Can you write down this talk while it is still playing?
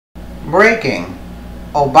Breaking.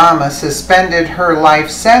 Obama suspended her life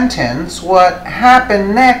sentence. What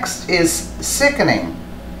happened next is sickening.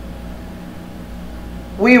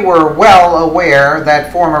 We were well aware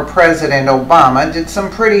that former President Obama did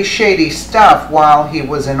some pretty shady stuff while he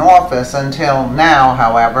was in office. Until now,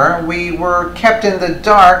 however, we were kept in the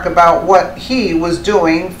dark about what he was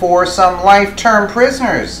doing for some life-term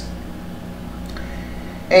prisoners.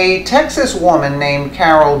 A Texas woman named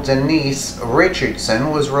Carol Denise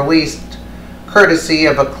Richardson was released courtesy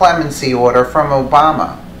of a clemency order from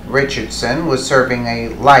Obama. Richardson was serving a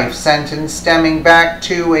life sentence stemming back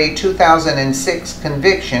to a 2006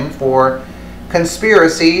 conviction for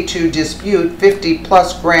conspiracy to dispute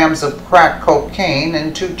 50-plus grams of crack cocaine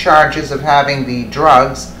and 2 charges of having the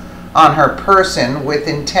drugs on her person with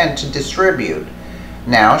intent to distribute.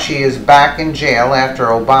 Now she is back in jail after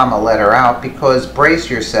Obama let her out because, brace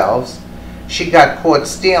yourselves, she got caught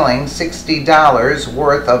stealing $60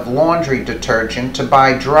 worth of laundry detergent to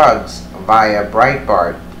buy drugs via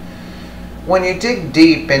Breitbart. When you dig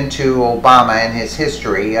deep into Obama and his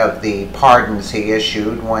history of the pardons he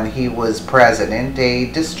issued when he was president,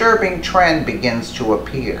 a disturbing trend begins to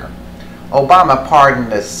appear. Obama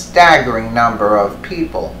pardoned a staggering number of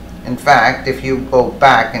people. In fact, if you go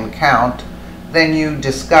back and count, then you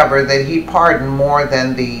discover that he pardoned more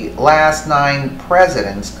than the last 9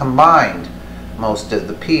 presidents combined. Most of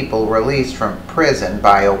the people released from prison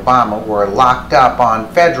by Obama were locked up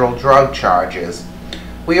on federal drug charges.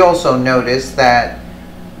 We also noticed that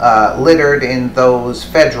littered in those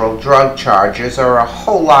federal drug charges are a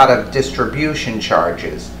whole lot of distribution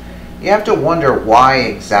charges. You have to wonder why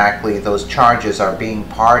exactly those charges are being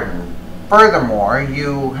pardoned. Furthermore,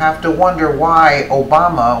 you have to wonder why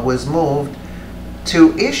Obama was moved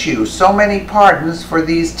to issue so many pardons for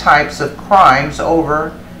these types of crimes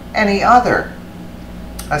over any other.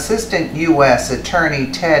 Assistant U.S.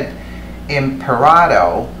 Attorney Ted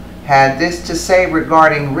Imperato had this to say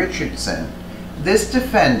regarding Richardson. This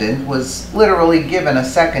defendant was literally given a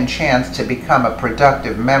second chance to become a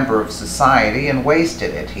productive member of society and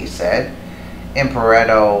wasted it, he said.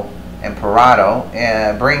 Imperato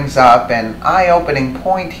brings up an eye-opening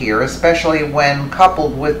point here, especially when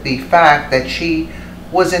coupled with the fact that she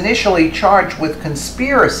was initially charged with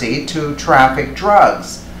conspiracy to traffic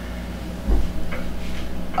drugs.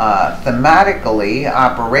 Thematically,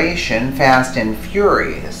 Operation Fast and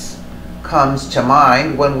Furious comes to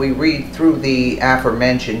mind when we read through the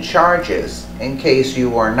aforementioned charges. In case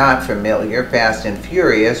you are not familiar, Fast and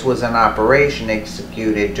Furious was an operation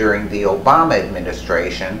executed during the Obama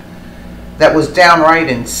administration that was downright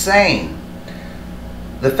insane.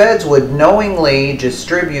 The feds would knowingly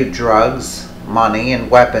distribute drugs, money, and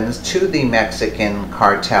weapons to the Mexican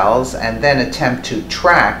cartels and then attempt to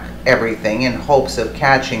track everything in hopes of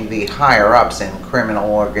catching the higher-ups in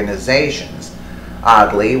criminal organizations.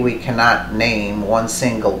 Oddly, we cannot name one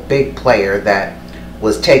single big player that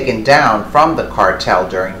was taken down from the cartel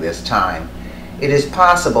during this time. It is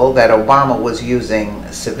possible that Obama was using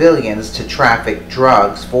civilians to traffic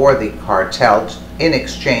drugs for the cartel in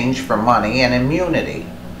exchange for money and immunity.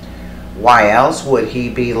 Why else would he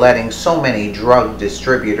be letting so many drug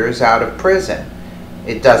distributors out of prison?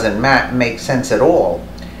 It doesn't make sense at all.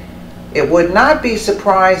 It would not be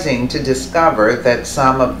surprising to discover that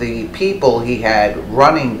some of the people he had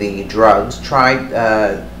running the drugs tried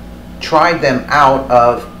them out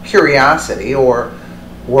of curiosity or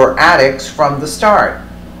were addicts from the start.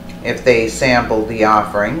 If they sampled the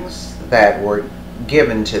offerings that were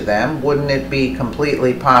given to them, wouldn't it be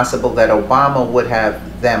completely possible that Obama would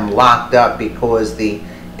have them locked up because the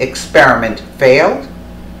experiment failed?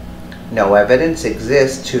 No evidence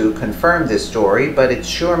exists to confirm this story, but it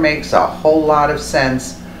sure makes a whole lot of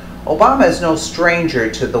sense. Obama is no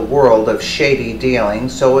stranger to the world of shady dealing,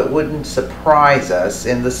 so it wouldn't surprise us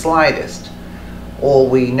in the slightest. All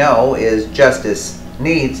we know is justice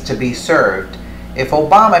needs to be served. If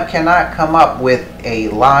Obama cannot come up with a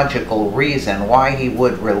logical reason why he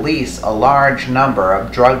would release a large number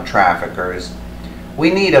of drug traffickers,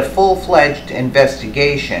 we need a full-fledged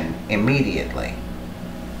investigation immediately.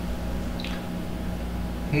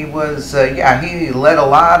 He was, he let a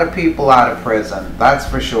lot of people out of prison, that's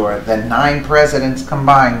for sure. The 9 presidents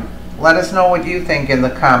combined. Let us know what you think in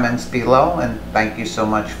the comments below, and thank you so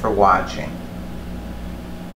much for watching.